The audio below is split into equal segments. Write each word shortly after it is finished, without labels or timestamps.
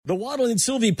The Waddle and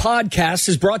Silvy podcast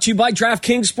is brought to you by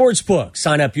DraftKings Sportsbook.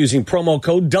 Sign up using promo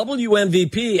code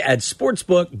WMVP at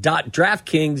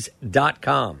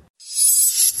sportsbook.draftkings.com.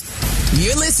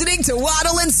 You're listening to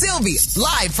Waddle and Silvy,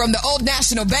 live from the Old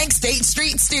National Bank State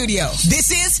Street studio. This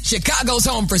is Chicago's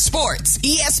home for sports.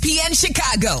 ESPN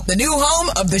Chicago, the new home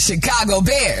of the Chicago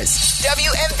Bears.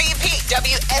 WMVP,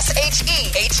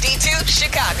 WSHE, HD2,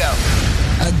 Chicago.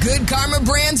 A Good Karma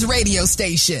Brands radio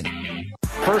station.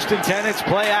 1st and 10, it's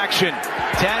play action.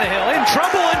 Tannehill in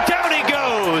trouble, and down he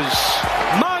goes.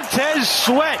 Montez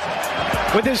Sweat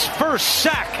with his first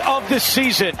sack of the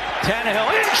season.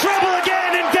 Tannehill in trouble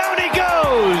again, and down he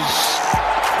goes.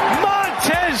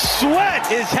 Montez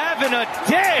Sweat is having a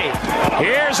day.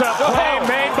 Here's a play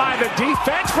made by the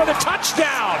defense for the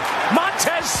touchdown.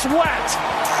 Montez Sweat.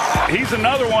 He's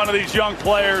another one of these young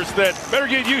players that better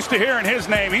get used to hearing his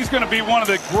name. He's going to be one of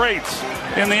the greats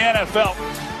in the NFL.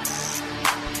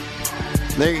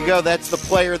 There you go. That's the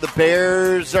player the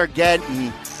Bears are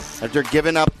getting after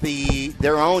giving up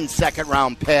their own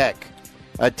second-round pick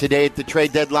today at the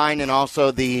trade deadline, and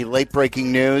also the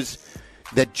late-breaking news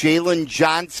that Jalen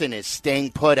Johnson is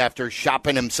staying put after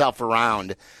shopping himself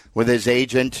around with his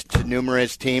agent to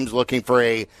numerous teams looking for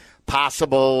a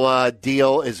possible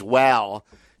deal as well.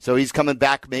 So he's coming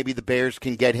back. Maybe the Bears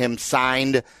can get him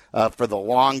signed for the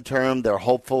long term. They're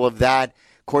hopeful of that.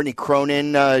 Courtney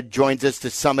Cronin joins us to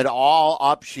sum it all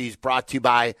up. She's brought to you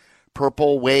by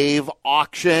Purple Wave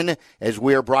Auction as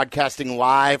we are broadcasting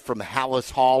live from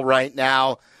Hallis Hall right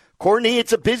now. Courtney,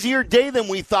 it's a busier day than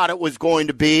we thought it was going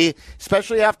to be,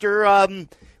 especially after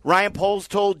Ryan Poles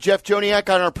told Jeff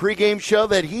Joniak on our pregame show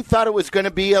that he thought it was going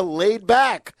to be a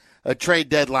laid-back trade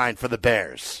deadline for the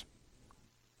Bears.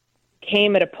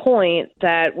 Came at a point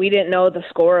that we didn't know the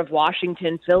score of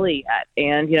Washington-Philly yet.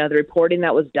 And, the reporting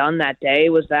that was done that day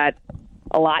was that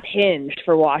a lot hinged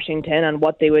for Washington on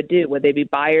what they would do. Would they be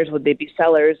buyers? Would they be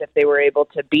sellers if they were able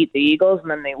to beat the Eagles and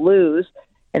then they lose?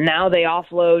 And now they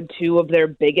offload two of their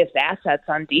biggest assets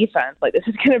on defense. Like, this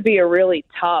is going to be a really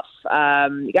tough,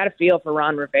 you got to feel for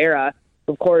Ron Rivera.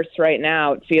 Of course, right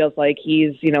now it feels like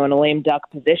he's, in a lame duck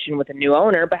position with a new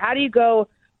owner. But how do you go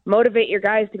motivate your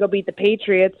guys to go beat the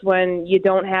Patriots when you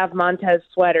don't have Montez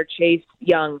Sweat or Chase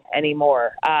Young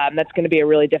anymore? That's going to be a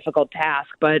really difficult task.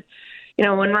 But,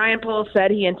 when Ryan Poles said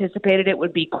he anticipated it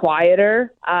would be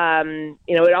quieter,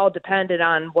 it all depended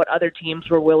on what other teams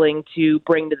were willing to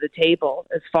bring to the table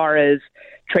as far as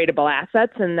tradable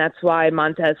assets. And that's why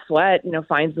Montez Sweat,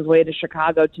 finds his way to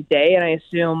Chicago today. And I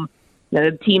assume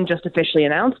the team just officially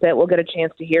announced it. We'll get a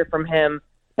chance to hear from him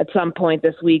at some point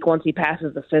this week once he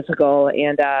passes the physical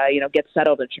and, gets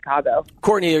settled in Chicago.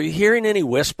 Courtney, are you hearing any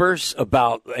whispers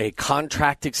about a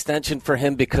contract extension for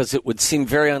him? Because it would seem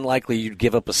very unlikely you'd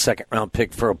give up a second-round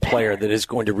pick for a player that is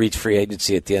going to reach free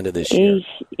agency at the end of this year.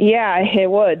 Yeah, it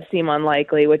would seem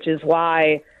unlikely, which is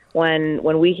why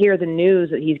when we hear the news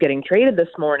that he's getting traded this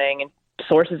morning, and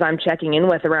sources I'm checking in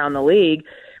with around the league,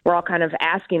 we're all kind of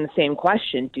asking the same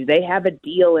question. Do they have a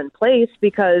deal in place?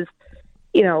 Because,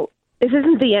 this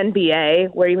isn't the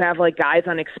NBA where you have like guys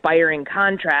on expiring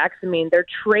contracts. I mean, they're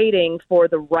trading for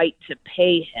the right to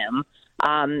pay him.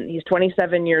 He's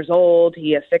 27 years old.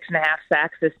 He has 6.5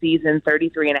 sacks this season,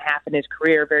 33.5 in his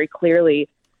career. Very clearly,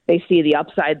 they see the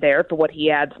upside there for what he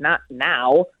adds, not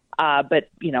now, but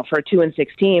for a 2-6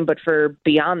 team, but for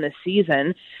beyond this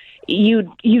season.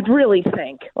 You'd really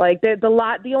think like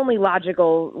the only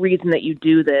logical reason that you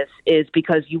do this is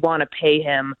because you want to pay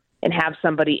him and have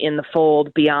somebody in the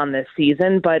fold beyond this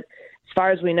season. But as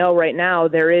far as we know right now,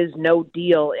 there is no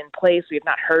deal in place. We have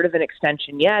not heard of an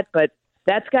extension yet, but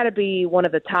that's got to be one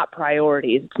of the top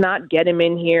priorities. It's not get him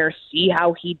in here, see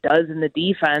how he does in the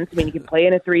defense. I mean, he can play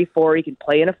in a 3-4, he can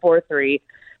play in a 4-3,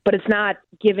 but it's not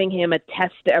giving him a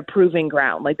proving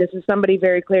ground. Like, this is somebody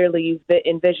very clearly you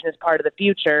envision as part of the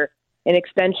future. An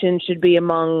extension should be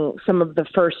among some of the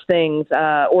first things,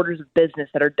 orders of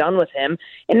business that are done with him,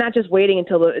 and not just waiting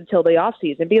until the off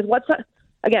season. Because what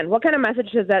kind of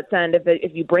message does that send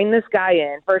if you bring this guy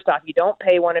in? First off, you don't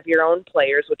pay one of your own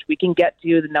players, which we can get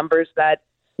to the numbers that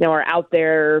are out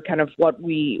there, kind of what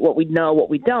we know, what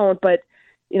we don't. But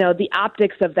the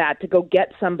optics of that to go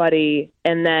get somebody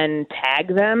and then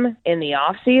tag them in the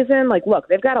off season, like, look,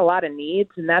 they've got a lot of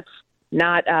needs, and that's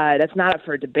not up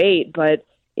for debate, but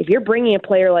if you're bringing a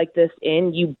player like this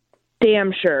in, you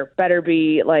damn sure better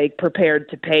be prepared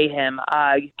to pay him,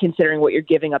 considering what you're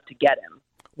giving up to get him.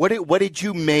 What did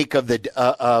you make of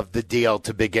the deal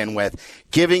to begin with?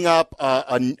 Giving up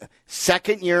a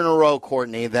second year in a row,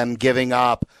 Courtney, them giving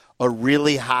up a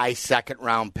really high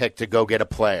second-round pick to go get a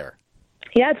player.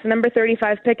 Yeah, it's the number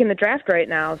 35 pick in the draft right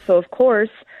now. So, of course,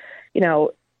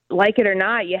 like it or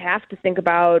not, you have to think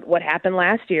about what happened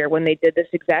last year when they did this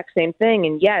exact same thing.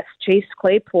 And yes, Chase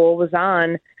Claypool was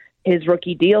on his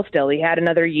rookie deal still. He had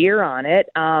another year on it,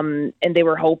 and they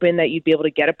were hoping that you'd be able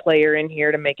to get a player in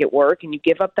here to make it work, and you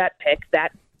give up that pick.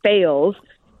 That fails.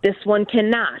 This one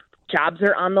cannot. Jobs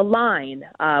are on the line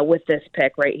with this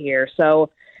pick right here.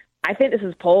 So I think this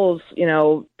is Poles,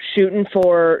 shooting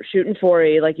for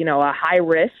a high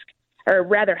risk, or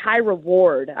rather high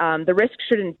reward. The risk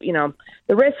shouldn't,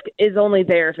 the risk is only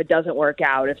there if it doesn't work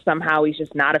out, if somehow he's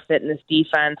just not a fit in this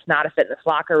defense, not a fit in this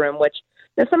locker room, which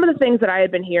some of the things that I had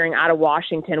been hearing out of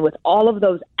Washington with all of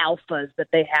those alphas that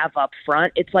they have up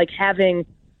front, it's like having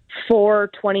 4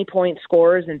 20-point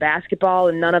scorers in basketball,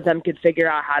 and none of them could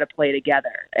figure out how to play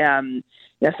together. Some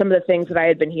of the things that I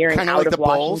had been hearing kind of out like of the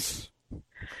Washington. Bulls.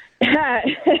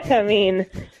 I mean,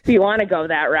 if you want to go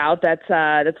that route,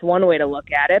 that's one way to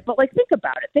look at it. But think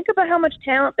about it. Think about how much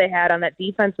talent they had on that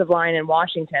defensive line in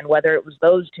Washington, whether it was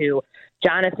those two,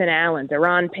 Jonathan Allen,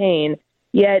 Deron Payne,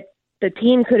 yet the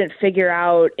team couldn't figure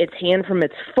out its hand from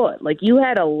its foot. You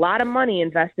had a lot of money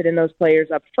invested in those players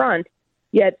up front,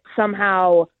 yet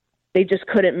somehow they just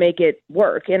couldn't make it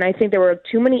work. And I think there were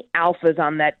too many alphas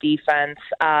on that defense,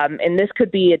 and this could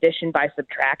be addition by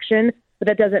subtraction, but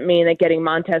that doesn't mean that getting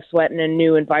Montez Sweat in a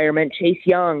new environment, Chase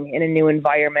Young in a new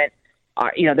environment,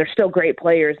 they're still great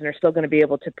players and they're still going to be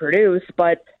able to produce.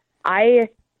 But I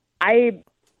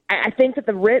think that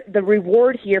the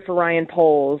reward here for Ryan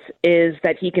Poles is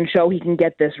that he can show he can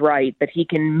get this right, that he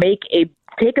can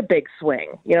take a big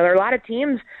swing. There are a lot of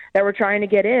teams that were trying to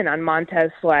get in on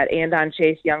Montez Sweat and on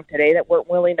Chase Young today that weren't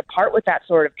willing to part with that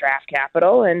sort of draft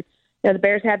capital. And the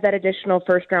Bears have that additional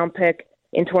first-round pick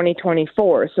in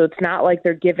 2024. So it's not like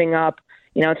they're giving up,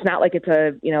 it's not like it's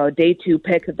a day 2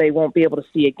 pick that they won't be able to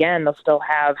see again. They'll still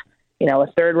have, a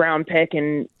 3rd-round pick,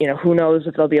 and, who knows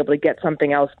if they'll be able to get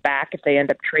something else back if they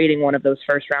end up trading one of those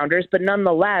first-rounders. But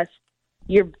nonetheless,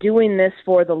 you're doing this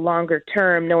for the longer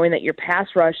term, knowing that your pass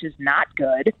rush is not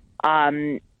good.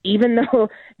 Even though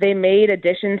they made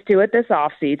additions to it this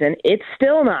offseason, it's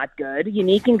still not good.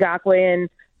 Unique Ngakoue and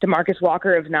DeMarcus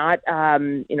Walker have not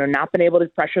been able to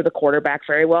pressure the quarterback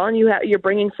very well, and you're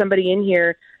bringing somebody in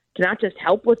here to not just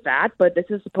help with that, but this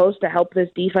is supposed to help this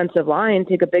defensive line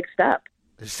take a big step.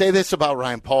 Say this about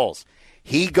Ryan Poles.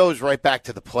 He goes right back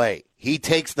to the plate. He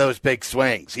takes those big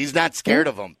swings. He's not scared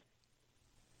of them.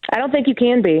 I don't think you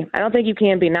can be.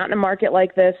 Not in a market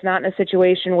like this, not in a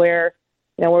situation where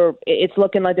it's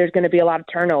looking like there's going to be a lot of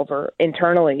turnover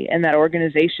internally in that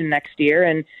organization next year.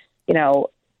 And,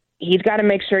 he's got to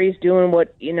make sure he's doing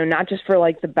what, not just for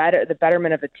the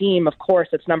betterment of the team. Of course,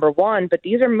 it's number one, but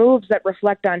these are moves that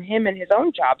reflect on him and his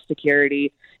own job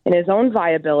security and his own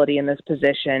viability in this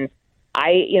position.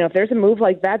 If there's a move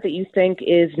like that you think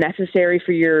is necessary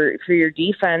for your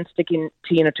defense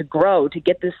to grow, to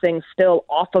get this thing still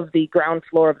off of the ground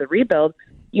floor of the rebuild,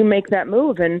 you make that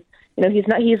move. And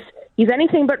he's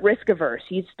anything but risk averse.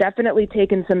 He's definitely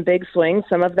taken some big swings.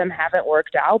 Some of them haven't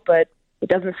worked out, but it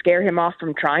doesn't scare him off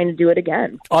from trying to do it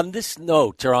again. On this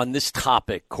note, or on this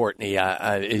topic, Courtney,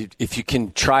 if you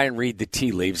can try and read the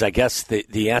tea leaves, I guess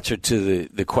the answer to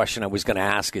the question I was going to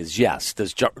ask is yes.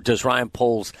 Does Ryan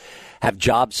Poles have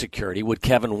job security? Would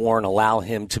Kevin Warren allow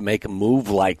him to make a move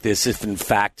like this if, in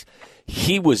fact,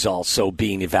 he was also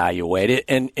being evaluated?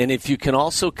 And if you can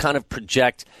also kind of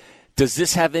project, does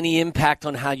this have any impact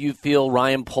on how you feel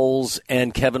Ryan Poles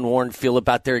and Kevin Warren feel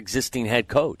about their existing head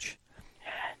coach?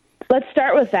 Let's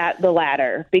start with the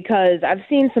latter, because I've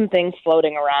seen some things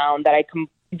floating around that I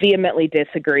vehemently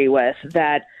disagree with,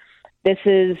 that this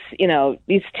is,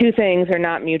 these two things are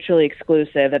not mutually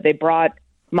exclusive, that they brought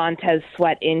Montez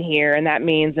Sweat in here, and that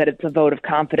means that it's a vote of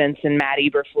confidence in Matt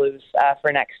Eberflus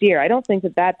for next year. I don't think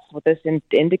that that's what this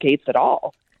indicates at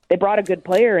all. They brought a good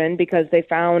player in because they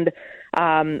found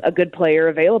a good player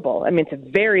available. I mean, it's a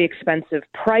very expensive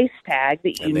price tag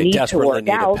that you need to work out. They desperately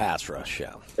need a pass rush,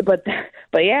 yeah.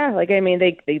 But yeah,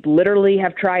 they literally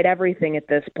have tried everything at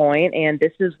this point, and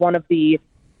this is one of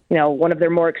their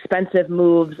more expensive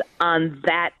moves on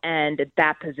that end at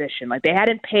that position. They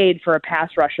hadn't paid for a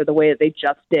pass rusher the way that they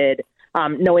just did,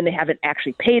 knowing they haven't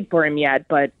actually paid for him yet,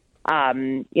 but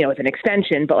with an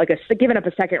extension. But giving up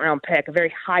a second-round pick, a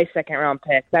very high second-round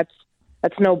pick, that's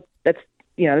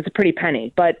a pretty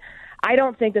penny. But I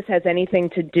don't think this has anything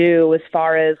to do as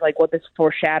far as what this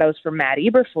foreshadows for Matt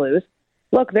Eberflus.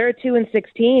 Look, they're a 2-6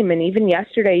 team, and even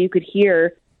yesterday you could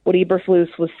hear what Eberflus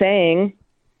was saying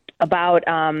about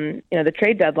the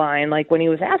trade deadline. When he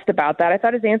was asked about that, I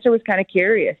thought his answer was kind of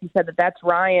curious. He said that that's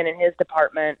Ryan and his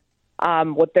department,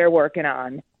 what they're working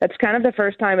on. That's kind of the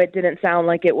first time it didn't sound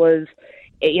like it was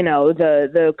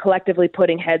the collectively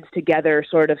putting heads together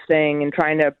sort of thing and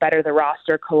trying to better the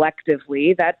roster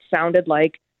collectively. That sounded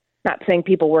like, not saying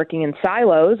people working in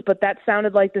silos, but that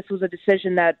sounded like this was a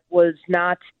decision that was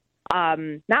not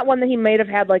one that he may have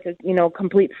had like a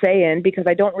complete say in, because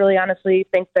I don't really honestly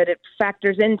think that it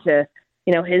factors into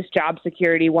his job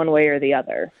security one way or the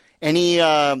other.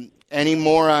 Any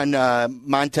more on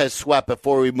Montez Sweat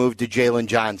before we move to Jalen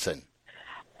Johnson?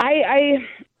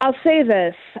 I'll say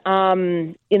this,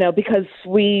 because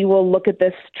we will look at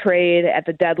this trade at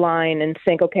the deadline and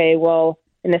think, okay, well,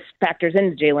 and this factors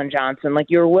into Jalen Johnson. Like,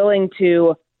 you weren't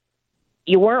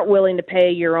willing to pay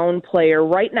your own player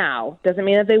right now. Doesn't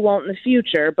mean that they won't in the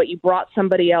future, but you brought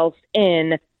somebody else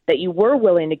in that you were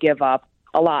willing to give up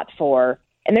a lot for.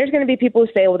 And there's going to be people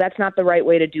who say, well, that's not the right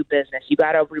way to do business. You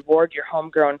got to reward your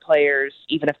homegrown players,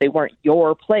 even if they weren't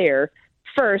your player,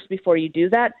 first before you do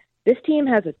that. This team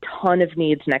has a ton of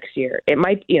needs next year. It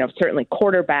might, certainly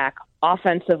quarterback,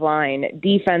 offensive line,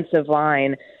 defensive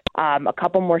line, a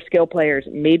couple more skill players,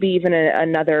 maybe even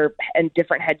another and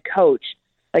different head coach.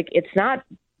 Like, it's not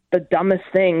the dumbest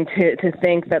thing to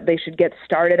think that they should get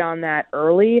started on that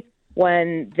early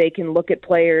when they can look at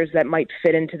players that might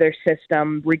fit into their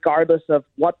system regardless of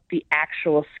what the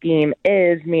actual scheme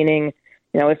is, meaning,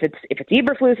 if it's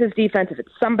Eberflus's defense, if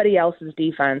it's somebody else's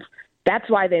defense. That's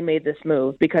why they made this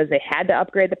move, because they had to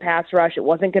upgrade the pass rush. It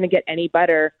wasn't going to get any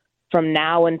better from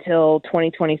now until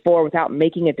 2024 without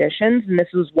making additions, and this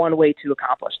was one way to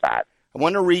accomplish that. I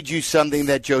want to read you something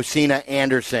that Josina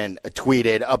Anderson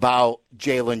tweeted about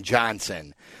Jalen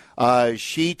Johnson.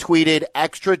 She tweeted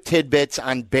extra tidbits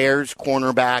on Bears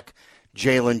cornerback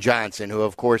Jalen Johnson, who,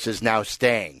 of course, is now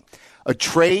staying. A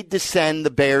trade to send the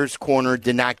Bears corner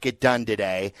did not get done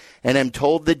today, and I'm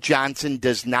told that Johnson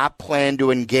does not plan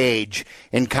to engage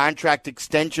in contract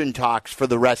extension talks for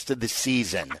the rest of the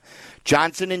season.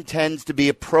 Johnson intends to be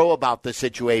a pro about the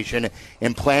situation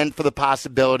and plan for the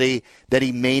possibility that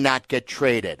he may not get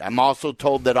traded. I'm also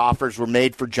told that offers were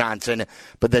made for Johnson,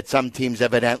 but that some teams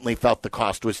evidently felt the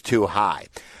cost was too high.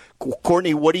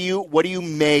 Courtney, what do you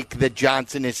make that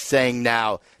Johnson is saying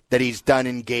now that he's done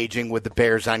engaging with the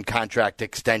Bears on contract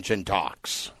extension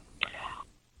talks?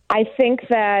 I think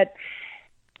that,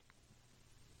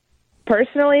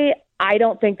 personally, I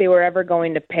don't think they were ever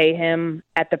going to pay him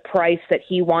at the price that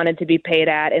he wanted to be paid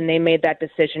at, and they made that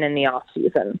decision in the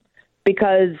offseason.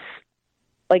 Because,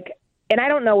 and I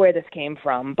don't know where this came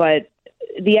from, but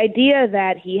the idea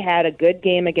that he had a good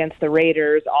game against the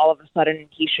Raiders, all of a sudden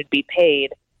he should be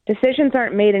paid, decisions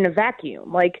aren't made in a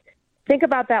vacuum. Think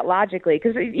about that logically,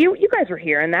 because you guys were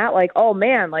hearing that, oh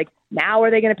man, now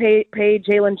are they going to pay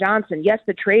Jalen Johnson? Yes,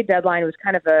 the trade deadline was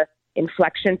kind of a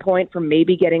inflection point for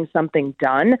maybe getting something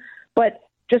done, but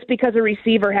just because a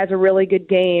receiver has a really good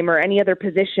game or any other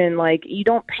position, you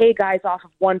don't pay guys off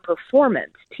of one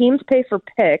performance. Teams pay for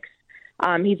picks.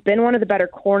 He's been one of the better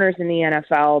corners in the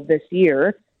NFL this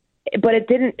year, but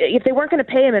if they weren't going to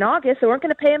pay him in August, they weren't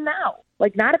going to pay him now.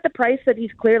 Not at the price that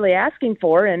he's clearly asking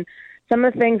for. And some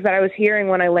of the things that I was hearing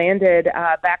when I landed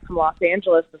back from Los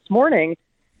Angeles this morning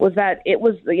was that it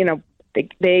was,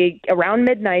 they around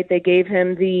midnight, they gave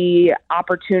him the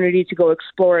opportunity to go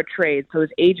explore a trade. So his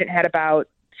agent had about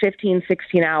 15,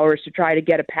 16 hours to try to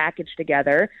get a package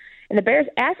together. And the Bears'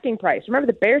 asking price, remember,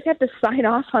 the Bears have to sign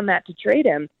off on that to trade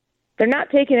him. They're not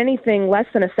taking anything less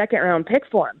than a second-round pick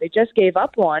for him. They just gave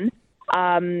up one.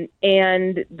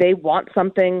 And they want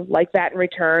something like that in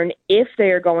return if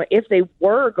they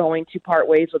were going to part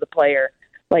ways with a player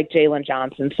like Jalen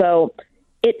Johnson. So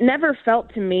it never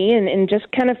felt to me, and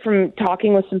just kind of from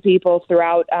talking with some people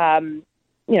throughout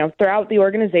the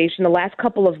organization the last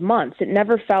couple of months, it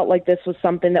never felt like this was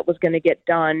something that was going to get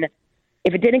done.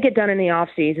 If it didn't get done in the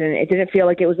offseason, it didn't feel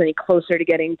like it was any closer to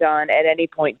getting done at any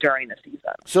point during the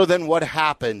season. So then what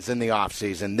happens in the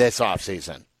offseason, this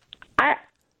offseason?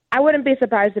 I wouldn't be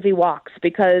surprised if he walks,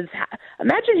 because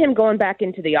imagine him going back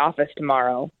into the office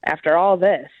tomorrow after all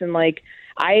this. And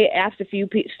I asked a few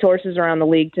sources around the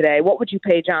league today, what would you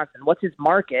pay Johnson? What's his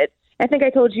market? I think I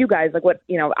told you guys,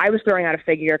 I was throwing out a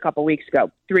figure a couple weeks ago,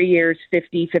 3 years,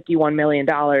 $51 million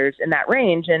in that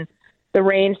range. And the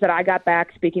range that I got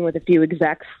back speaking with a few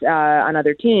execs on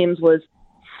other teams was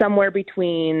somewhere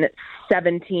between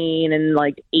 17 and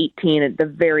 18 at the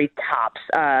very tops,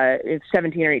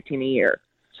 17 or 18 a year.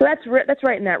 So that's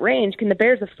right in that range. Can the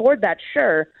Bears afford that?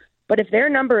 Sure. But if their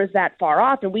number is that far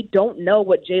off, and we don't know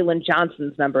what Jalen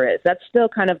Johnson's number is, that's still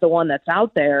kind of the one that's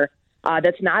out there,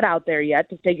 that's not out there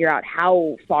yet to figure out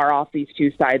how far off these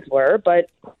two sides were. But,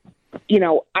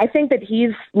 I think that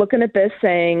he's looking at this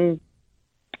saying,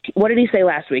 what did he say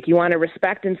last week? You want to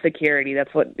respect and security.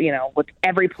 That's what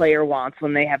every player wants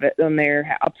when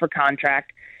they're up for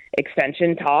contract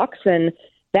extension talks, and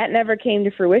that never came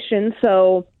to fruition.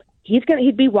 So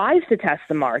he'd be wise to test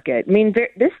the market. I mean,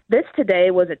 this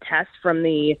today was a test from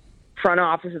the front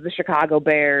office of the Chicago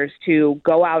Bears to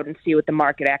go out and see what the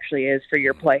market actually is for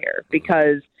your player,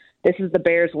 because this is the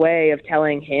Bears' way of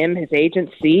telling him, his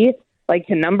agency, like,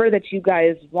 the number that you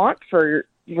guys want for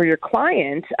your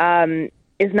client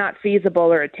is not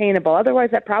feasible or attainable. Otherwise,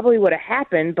 that probably would have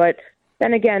happened. But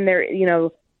then again,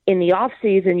 in the off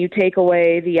season, you take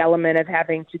away the element of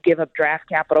having to give up draft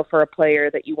capital for a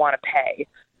player that you want to pay.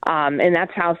 And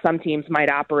that's how some teams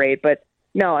might operate. But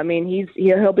no, I mean,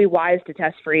 he'll be wise to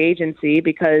test free agency,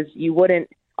 because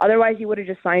otherwise you would have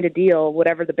just signed a deal,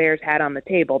 whatever the Bears had on the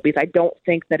table, because I don't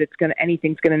think that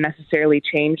anything's going to necessarily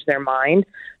change their mind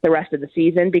the rest of the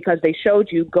season, because they showed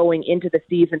you going into the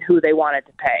season who they wanted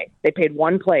to pay. They paid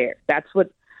one player. That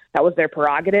was their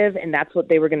prerogative, and that's what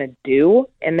they were going to do,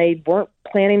 and they weren't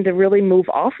planning to really move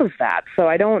off of that. So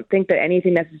I don't think that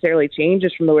anything necessarily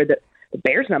changes from the way that the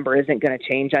Bears number isn't going to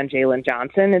change on Jalen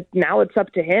Johnson. Now it's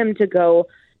up to him to go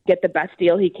get the best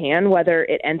deal he can, whether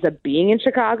it ends up being in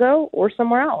Chicago or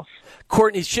somewhere else.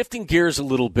 Courtney, shifting gears a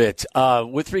little bit,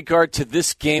 with regard to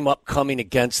this game upcoming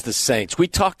against the Saints, we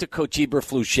talked to Coach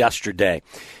Eberflus yesterday,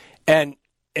 and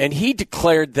he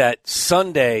declared that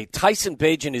Sunday Tyson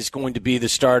Bagent is going to be the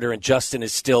starter and Justin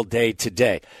is still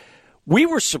day-to-day. We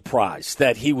were surprised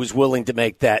that he was willing to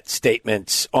make that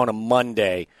statement on a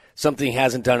Monday, something he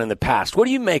hasn't done in the past. What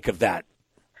do you make of that?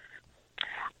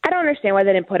 I don't understand why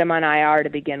they didn't put him on IR to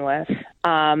begin with.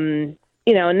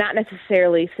 Not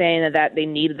necessarily saying that they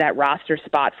needed that roster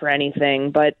spot for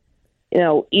anything, but,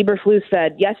 Eberflus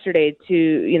said yesterday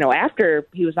after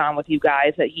he was on with you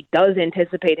guys, that he does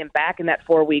anticipate him back in that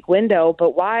 4-week window.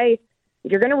 But why,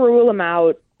 if you're going to rule him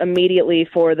out immediately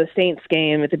for the Saints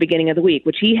game at the beginning of the week,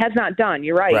 which he has not done,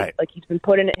 you're right. Like, he's been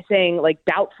put in saying, like,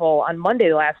 doubtful on Monday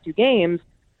the last 2 games.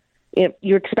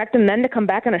 You expect him then to come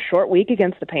back on a short week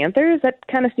against the Panthers? That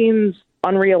kind of seems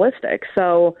unrealistic.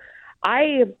 So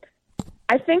I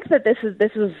think that this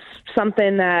is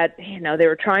something that, they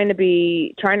were trying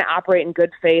to operate in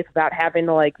good faith without having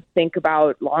to think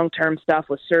about long-term stuff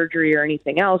with surgery or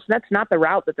anything else. And that's not the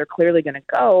route that they're clearly going to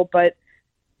go, but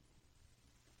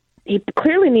he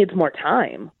clearly needs more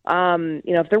time.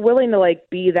 If they're willing to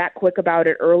be that quick about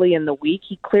it early in the week,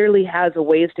 he clearly has a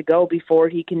ways to go before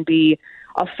he can be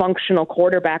a functional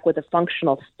quarterback with a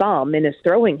functional thumb in his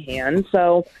throwing hand.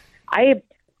 So I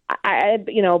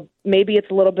maybe it's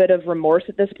a little bit of remorse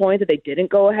at this point that they didn't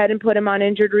go ahead and put him on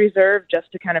injured reserve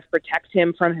just to kind of protect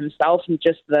him from himself and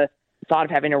just the thought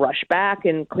of having to rush back,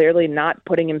 and clearly not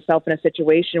putting himself in a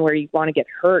situation where you want to get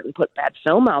hurt and put bad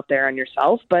film out there on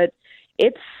yourself. But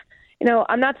it's,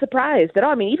 I'm not surprised at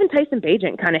all. I mean, even Tyson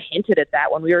Bagent kind of hinted at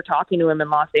that when we were talking to him in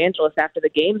Los Angeles after the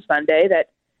game Sunday, that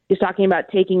he's talking about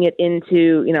taking it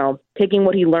into, taking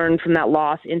what he learned from that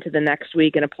loss into the next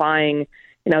week and applying,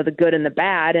 the good and the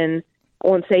bad. And I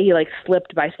won't say he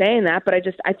slipped by saying that, but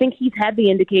I think he's had the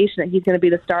indication that he's going to be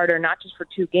the starter, not just for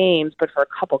 2 games, but for a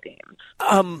couple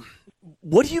games.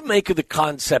 What do you make of the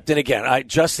concept? And again,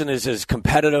 Justin is as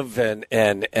competitive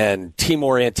and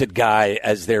team-oriented guy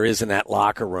as there is in that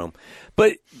locker room,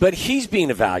 but he's being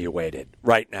evaluated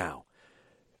right now.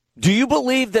 Do you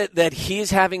believe that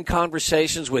he's having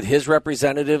conversations with his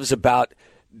representatives about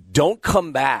don't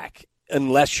come back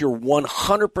unless you're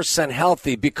 100%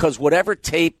 healthy, because whatever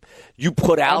tape you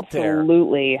put out there.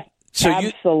 Absolutely.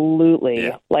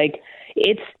 Yeah.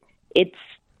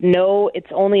 It's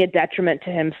only a detriment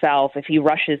to himself if he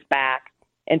rushes back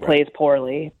and plays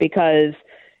poorly, because,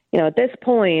 at this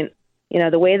point,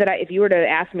 the way that if you were to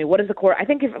ask me, what is the I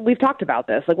think we've talked about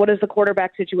this, what does the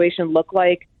quarterback situation look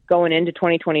like going into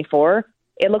 2024?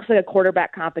 It looks like a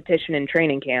quarterback competition in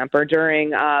training camp or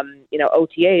during,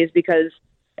 OTAs, because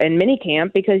in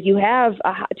minicamp, because you have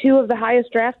 2 of the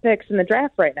highest draft picks in the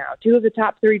draft right now, 2 of the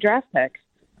top 3 draft picks.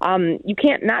 You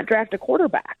can't not draft a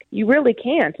quarterback. You really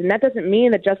can't. And that doesn't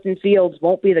mean that Justin Fields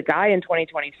won't be the guy in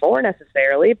 2024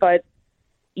 necessarily, but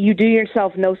you do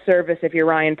yourself no service if you're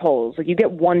Ryan Poles. You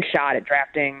get one shot at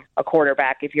drafting a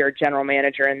quarterback if you're a general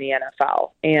manager in the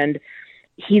NFL. And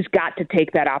he's got to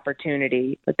take that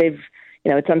opportunity. But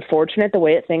it's unfortunate the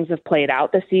way that things have played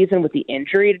out this season with the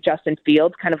injury to Justin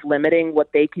Fields kind of limiting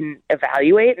what they can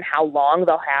evaluate and how long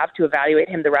they'll have to evaluate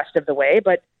him the rest of the way.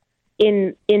 But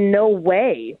in no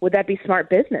way would that be smart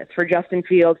business for Justin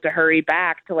Fields to hurry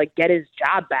back to get his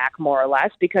job back, more or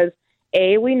less, because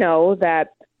we know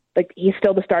that he's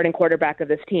still the starting quarterback of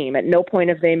this team. At no point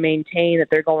have they maintained that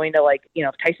they're going to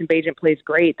if Tyson Bagent plays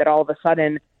great, that all of a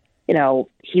sudden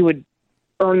he would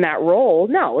earn that role.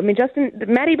 No, I mean,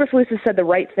 Matt Eberflus has said the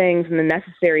right things and the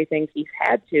necessary things he's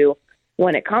had to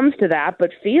when it comes to that,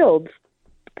 but Fields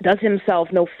does himself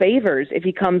no favors if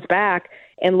he comes back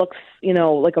and looks,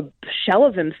 like a shell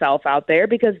of himself out there,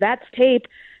 because that's tape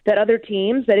that other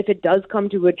teams, that if it does come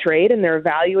to a trade and they're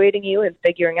evaluating you and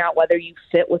figuring out whether you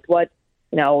fit with what,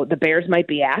 the Bears might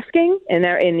be asking, and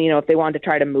if they want to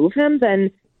try to move him,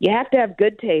 then you have to have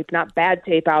good tape, not bad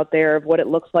tape out there of what it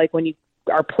looks like when you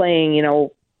are playing,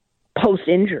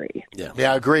 post-injury.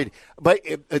 Yeah, agreed. But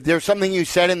there's something you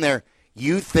said in there.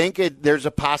 You think there's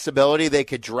a possibility they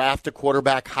could draft a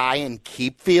quarterback high and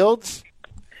keep Fields?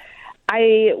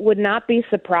 I would not be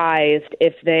surprised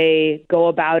if they go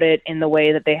about it in the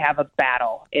way that they have a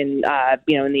battle in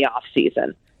the off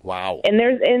season. Wow. And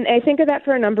I think of that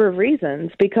for a number of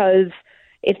reasons, because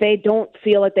if they don't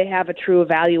feel like they have a true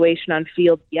evaluation on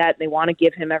Fields yet, they want to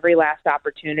give him every last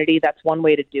opportunity. That's one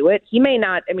way to do it. He may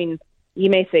not. I mean, he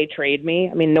may say trade me.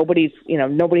 I mean, nobody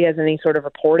has any sort of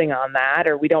reporting on that,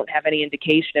 or we don't have any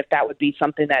indication if that would be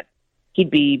something that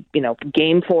he'd be,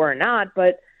 game for or not.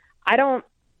 But I'm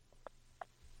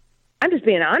just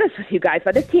being honest with you guys.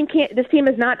 But this team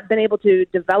has not been able to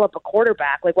develop a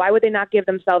quarterback. Like, why would they not give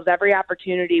themselves every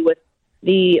opportunity with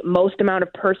the most amount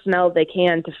of personnel they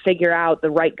can to figure out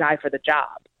the right guy for the job?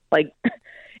 Like,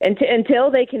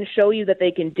 until they can show you that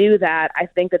they can do that, I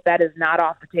think that is not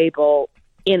off the table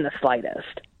in the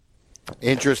slightest.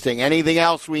 Interesting. Anything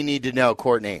else we need to know,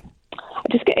 Courtney?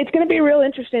 It's going to be real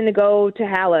interesting to go to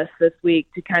Hallis this week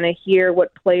to kind of hear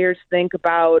what players think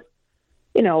about,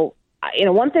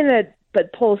 one thing that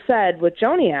Pohl said with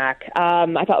Joniak,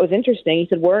 I thought was interesting. He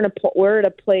said, we're at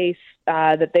a place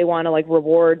that they want to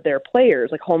reward their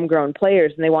players, like homegrown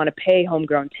players, and they want to pay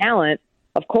homegrown talent.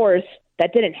 Of course,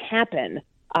 that didn't happen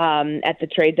at the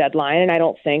trade deadline, and I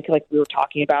don't think, like we were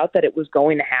talking about, that it was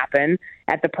going to happen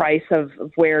at the price of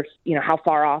where, how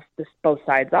far off both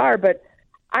sides are. But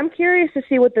I'm curious to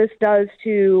see what this does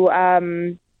to,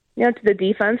 to the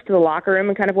defense, to the locker room,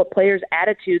 and kind of what players'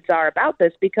 attitudes are about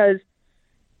this, because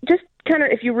just kind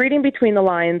of, if you're reading between the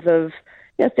lines of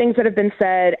things that have been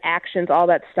said, actions, all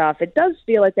that stuff, it does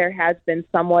feel like there has been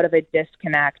somewhat of a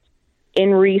disconnect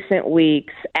in recent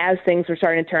weeks as things are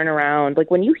starting to turn around. Like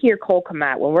when you hear Cole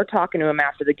Kmet, when we're talking to him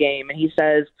after the game, and he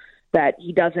says that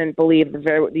he doesn't believe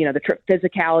the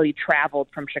physicality traveled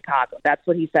from Chicago. That's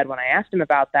what he said when I asked him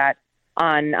about that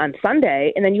on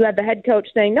Sunday. And then you have the head coach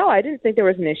saying, no, I didn't think there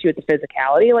was an issue with the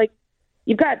physicality. Like,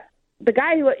 you've got the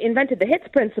guy who invented the hits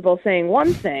principle saying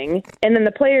one thing, and then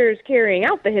the players carrying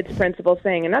out the hits principle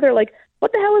saying another. Like,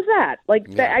 what the hell is that? Like,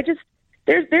 yeah.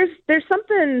 There's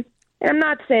something, and I'm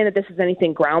not saying that this is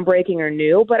anything groundbreaking or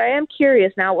new, but I am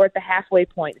curious now. We're at the halfway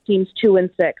point. The team's 2-6.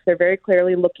 They're very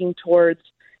clearly looking towards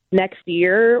next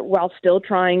year while still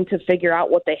trying to figure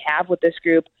out what they have with this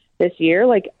group this year.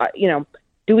 Like,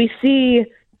 do we see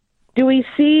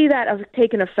that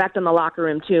taking effect on the locker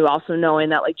room too? Also knowing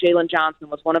that like Jalen Johnson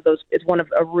is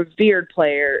a revered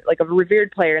player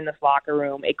in this locker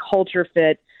room, a culture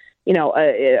fit,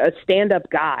 a stand-up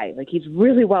guy. Like, he's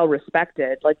really well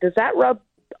respected. Like, does that rub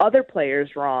other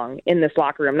players wrong in this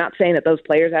locker room? I'm not saying that those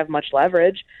players have much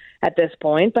leverage at this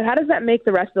point, but how does that make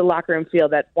the rest of the locker room feel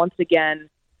that once again,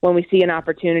 when we see an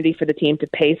opportunity for the team to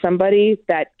pay somebody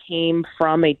that came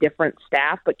from a different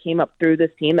staff but came up through this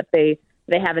team, that they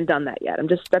haven't done that yet?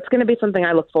 That's going to be something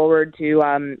I look forward to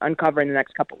uncovering the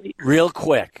next couple of weeks. Real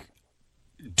quick,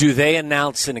 do they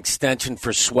announce an extension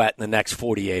for Sweat in the next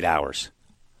 48 hours?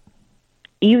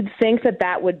 You'd think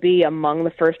that would be among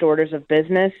the first orders of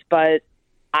business, but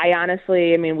I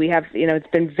honestly, we have, it's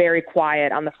been very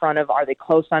quiet on the front of, are they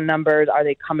close on numbers? Are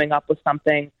they coming up with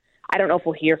something? I don't know if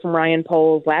we'll hear from Ryan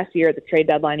Poles. Last year at the trade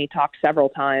deadline, he talked several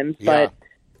times, but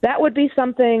that would be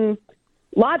something.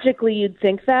 Logically, you'd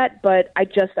think that, but I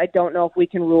don't know if we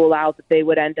can rule out that they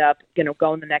would end up,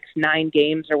 going the next 9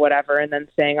 games or whatever, and then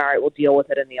saying, all right, we'll deal with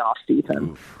it in the off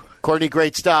season. Courtney,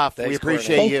 great stuff. Thanks, we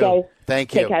appreciate you. Guys.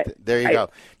 Thank you. There you go.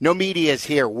 No media is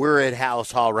here. We're at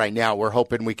House Hall right now. We're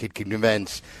hoping we could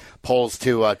convince Poles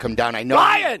to come down. I know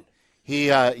Ryan.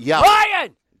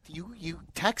 Ryan. You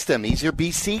text him. He's your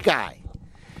BC guy.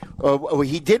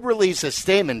 He did release a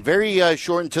statement, very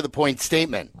short and to the point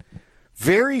statement.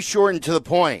 Very short and to the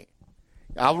point.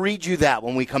 I'll read you that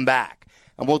when we come back.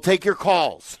 And we'll take your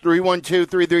calls,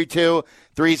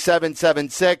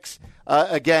 312-332-3776.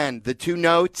 Again, the 2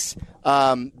 notes,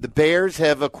 the Bears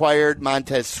have acquired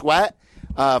Montez Sweat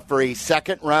for a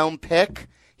second-round pick.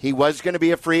 He was going to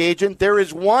be a free agent. There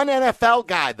is one NFL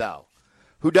guy, though,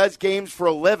 who does games for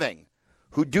a living,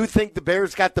 who do think the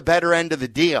Bears got the better end of the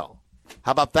deal.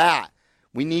 How about that?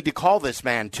 We need to call this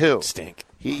man, too. Stink.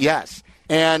 Yes.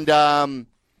 And then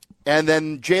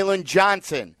Jalen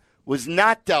Johnson was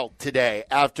not dealt today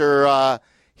after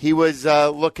he was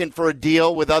looking for a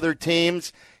deal with other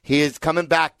teams. He is coming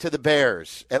back to the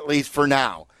Bears, at least for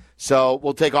now. So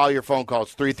we'll take all your phone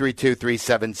calls,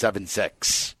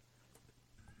 332-3776.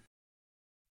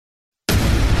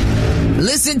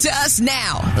 Listen to us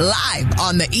now, live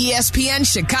on the ESPN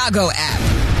Chicago app.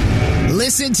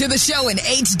 Listen to the show in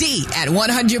HD at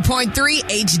 100.3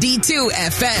 HD2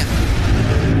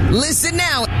 FM. Listen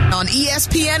now on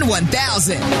ESPN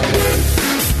 1000.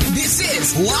 This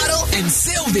is Waddle and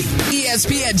Silvy,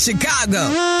 ESPN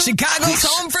Chicago. Chicago's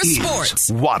home for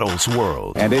sports. Waddle's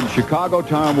World. And in Chicago,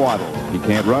 Tom Waddle. He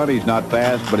can't run, he's not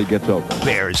fast, but he gets open.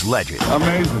 Bears legend.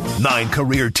 Amazing. 9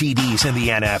 career TDs in the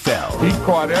NFL. He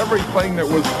caught everything that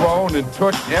was thrown and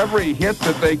took every hit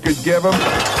that they could give him.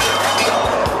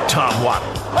 Tom Waddle.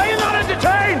 Are you not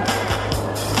entertained?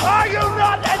 Are you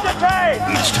not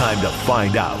entertained? It's time to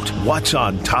find out what's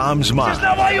on Tom's mind. Is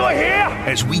that why you are here?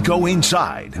 As we go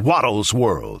inside Waddle's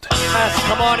World. Yes,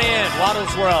 come on in.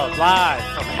 Waddle's World, live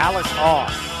from Hallis Hall.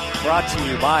 Brought to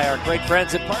you by our great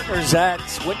friends and partners at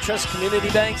Wintrust Community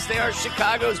Banks. They are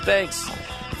Chicago's banks.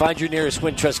 Find your nearest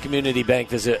Wintrust Community Bank.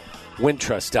 Visit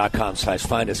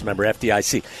wintrust.com/find us, member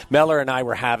FDIC. Meller and I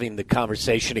were having the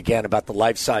conversation again about the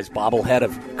life-size bobblehead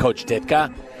of Coach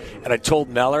Ditka. And I told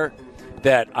Meller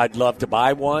that I'd love to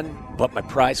buy one, but my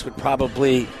price would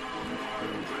probably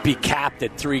be capped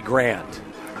at $3,000.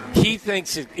 He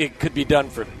thinks it could be done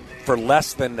for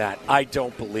less than that. I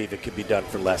don't believe it could be done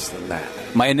for less than that.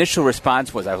 My initial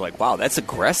response was, I was like, wow, that's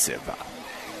aggressive.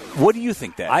 What do you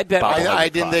think that? I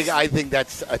think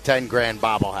that's a $10,000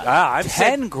 bobblehead.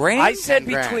 $10,000? I said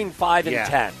between 5 and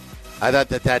 10. I thought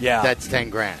that's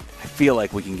 $10,000. I feel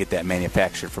like we can get that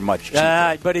manufactured for much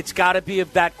cheaper. But it's got to be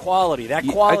of that quality. That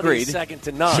quality is second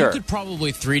to none. Sure. You could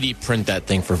probably 3D print that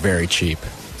thing for very cheap.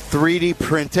 3D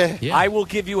print it? Yeah. I will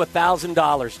give you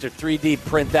 $1,000 to 3D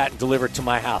print that and deliver it to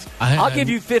my house. I'll give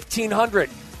you $1,500,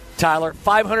 Tyler.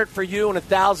 $500 for you and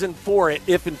 $1,000 for it,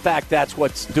 if in fact that's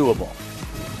what's doable.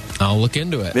 I'll look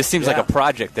into it. This seems like a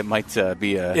project that might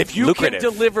be if you lucrative.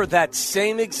 can deliver that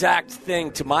same exact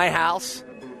thing to my house,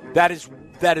 that is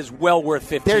well worth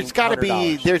 $1,500. There's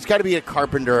got to be a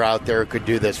carpenter out there who could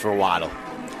do this for Waddle.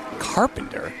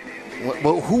 Carpenter?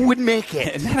 Well, who would make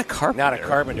it? Not a carpenter. Not a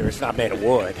carpenter. It's not made of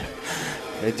wood.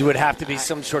 It would have to be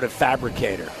some sort of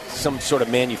fabricator, some sort of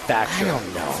manufacturer. I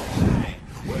don't know.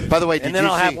 By the way,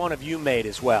 I'll have one of you made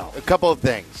as well. A couple of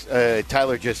things.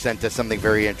 Tyler just sent us something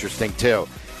very interesting too.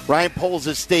 Ryan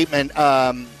Poles' statement.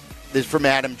 This is from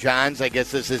Adam Johns. I guess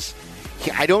this is.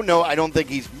 I don't know. I don't think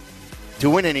he's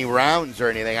doing any rounds or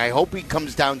anything. I hope he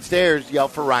comes downstairs. Yell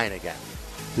for Ryan again.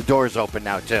 The door's open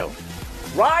now too.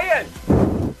 Ryan.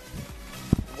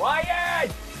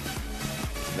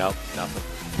 Nope, nothing.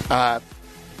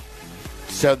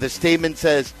 So the statement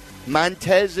says,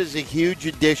 Montez is a huge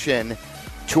addition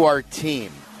to our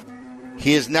team.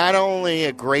 He is not only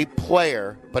a great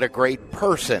player, but a great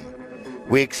person.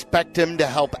 We expect him to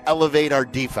help elevate our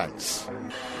defense.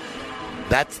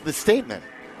 That's the statement.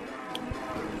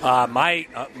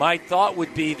 My thought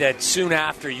would be that soon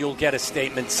after you'll get a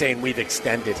statement saying we've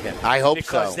extended him. I hope so.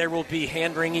 Because there will be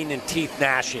hand-wringing and teeth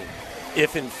gnashing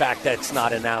if, in fact, that's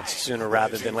not announced sooner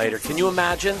rather than later. Can you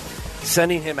imagine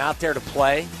sending him out there to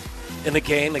play in the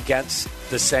game against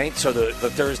the Saints or the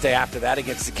Thursday after that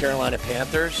against the Carolina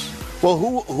Panthers? Well,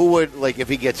 who would, like, if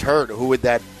he gets hurt, who would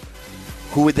that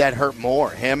hurt more,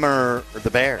 him or the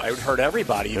Bears? It would hurt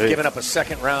everybody. You've given up a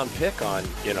second-round pick on,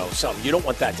 something. You don't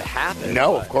want that to happen.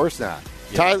 No, of course not.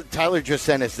 Yeah. Tyler just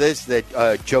sent us this,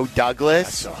 that Joe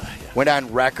Douglas went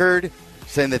on record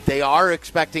saying that they are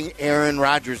expecting Aaron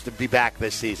Rodgers to be back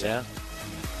this season. Yeah.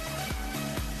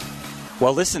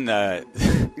 Well, listen, the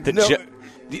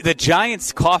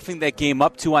Giants coughing that game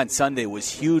up to on Sunday was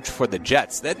huge for the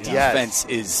Jets. That defense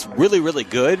is really, really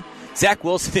good. Zach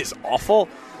Wilson is awful.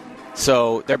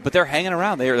 So they're hanging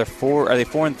around. They're 4. Are they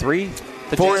 4-3?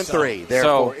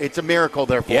 4-3. It's a miracle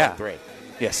they're 4-3.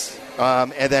 Yes.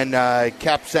 And then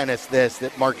Cap sent us this,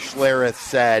 that Mark Schlereth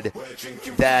said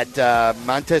that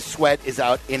Montez Sweat is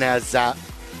an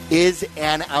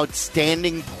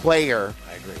outstanding player.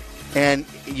 I agree. And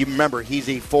you remember, he's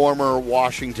a former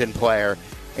Washington player,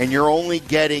 and you're only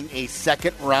getting a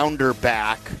second-rounder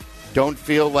back. Don't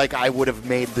feel like I would have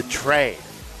made the trade.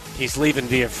 He's leaving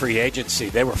via free agency.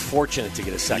 They were fortunate to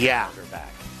get a second-rounder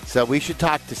back. So we should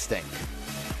talk to Stink.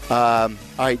 All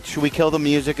right, should we kill the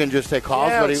music and just take calls?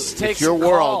 Yeah, it's your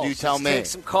world. You tell me. Take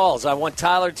some calls. I want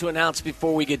Tyler to announce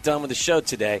before we get done with the show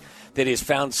today that he has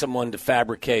found someone to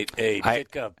fabricate a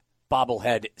Ditka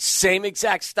bobblehead, same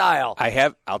exact style.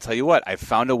 I'll tell you what, I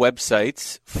found a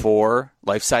website for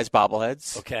life-size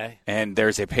bobbleheads. Okay. And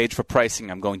there's a page for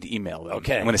pricing. I'm going to email them.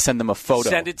 Okay. I'm going to send them a photo.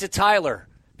 Send it to Tyler.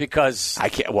 Because I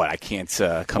can't. What I can't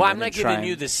come. Well, in I'm not and giving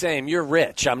you the same. You're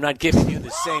rich. I'm not giving you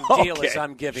the same deal as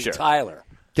I'm giving Tyler.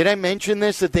 Did I mention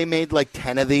this, that they made like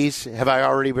 10 of these? Have I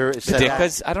already said that?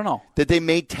 Because I don't know. That they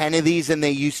made 10 of these, and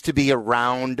they used to be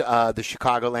around the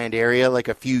Chicagoland area like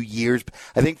a few years,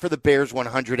 I think for the Bears'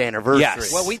 100th anniversary.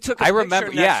 Yes. Well, we took a I picture remember.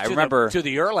 next Yeah, I to remember. to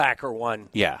the Urlacher one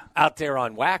out there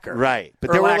on Wacker. Right.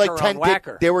 But there were like 10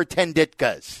 there were 10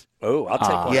 Ditkas. Oh, I'll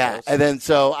take one Yeah, of those. and then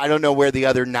so I don't know where the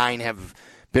other 9 have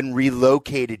been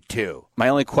relocated to. My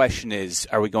only question is,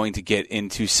 are we going to get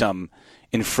into some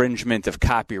infringement of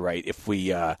copyright if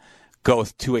we go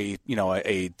to a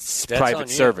private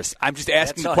service? I'm just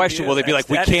asking the question. Will they be like,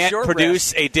 we can't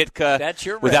produce a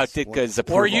Ditka without Ditka's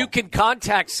approval? Or you can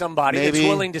contact somebody that's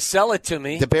willing to sell it to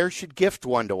me. The Bears should gift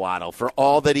one to Waddle for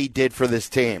all that he did for this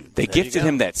team. They gifted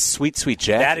him that sweet, sweet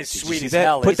jacket. That is sweet as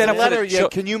hell. Put that up letter.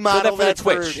 Can you model that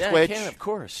for Twitch? Yeah, I can, of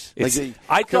course.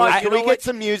 I thought, can we get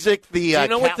some music? The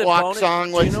catwalk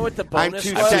song was, do you know what the bonus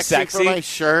I'm too was? sexy for my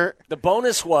shirt. The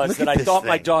bonus was that I thought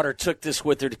my daughter took this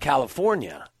with her to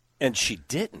California. And she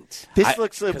didn't. This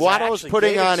looks like Waddle is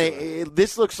putting on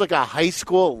this looks like a high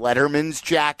school Letterman's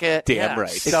jacket. Damn right.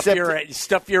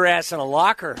 Stuff your ass in a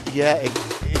locker. Yeah,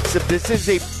 this is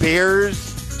a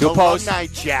Bears alumni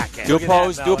jacket. Do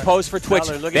a pose for Twitch.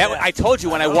 I told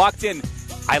you when I walked in,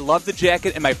 I love the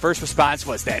jacket, and my first response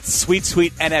was that sweet,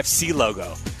 sweet NFC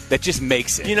logo. That just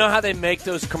makes it. You know how they make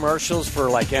those commercials for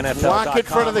like NFL.com? Walk in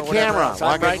front of the camera.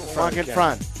 Walk in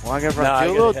front.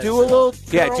 Do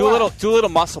a little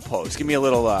muscle pose. Give me a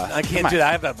little. I can't do that.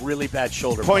 I have a really bad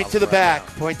shoulder. Point to the back.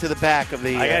 Now. Point to the back of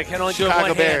the I can only Chicago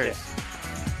do it Bears.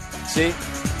 See,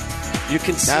 you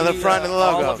can see now the front of the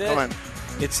logo. All of it. Come on.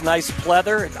 It's nice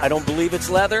pleather. I don't believe it's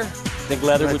leather. I think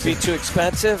leather would be too